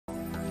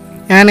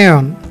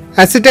Anion.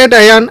 Acetate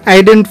ion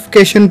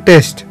identification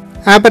test.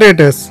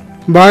 Apparatus: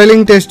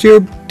 boiling test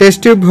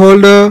tube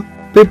holder,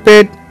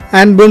 pipette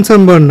and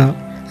Bunsen burner.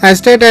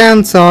 Acetate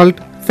ion salt,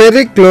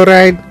 ferric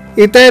chloride,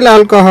 ethyl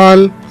alcohol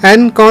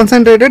and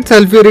concentrated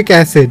sulfuric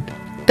acid.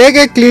 Take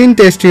a clean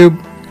test tube.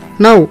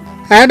 Now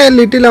add a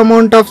little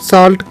amount of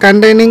salt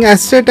containing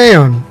acetate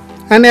ion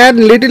and add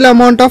little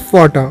amount of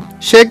water.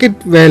 Shake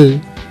it well.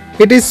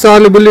 It is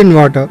soluble in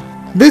water.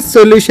 This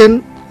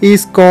solution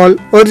is called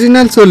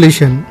original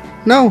solution.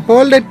 Now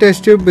hold a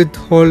test tube with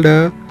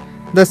holder.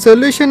 The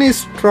solution is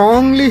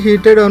strongly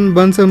heated on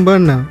Bunsen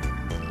burner.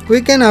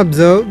 We can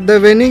observe the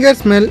vinegar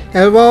smell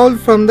evolve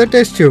from the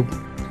test tube.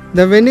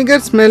 The vinegar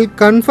smell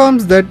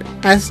confirms that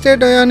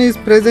acetate ion is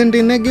present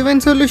in a given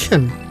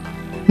solution.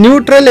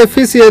 Neutral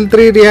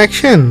FeCl3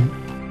 reaction.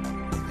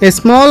 A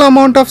small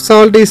amount of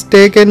salt is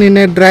taken in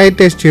a dry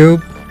test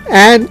tube.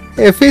 Add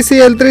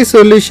FeCl3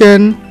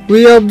 solution.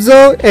 We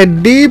observe a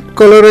deep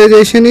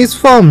colorization is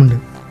formed.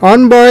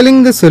 On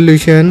boiling the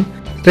solution,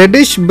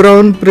 reddish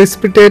brown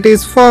precipitate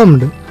is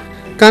formed.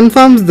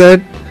 Confirms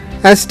that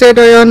acetate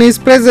ion is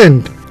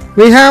present.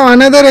 We have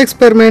another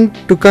experiment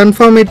to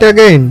confirm it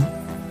again.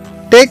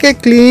 Take a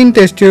clean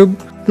test tube.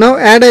 Now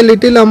add a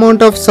little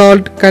amount of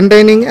salt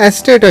containing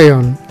acetate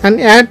ion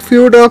and add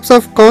few drops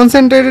of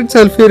concentrated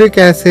sulfuric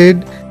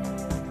acid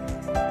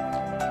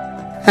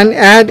and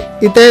add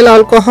ethyl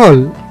alcohol.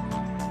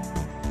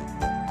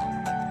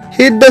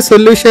 Heat the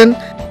solution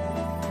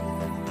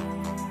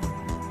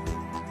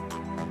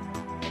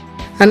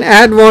and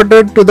add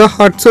water to the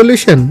hot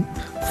solution.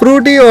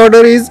 Fruity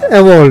odor is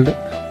evolved.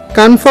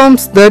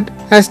 Confirms that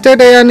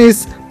acetate ion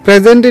is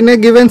present in a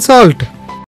given salt.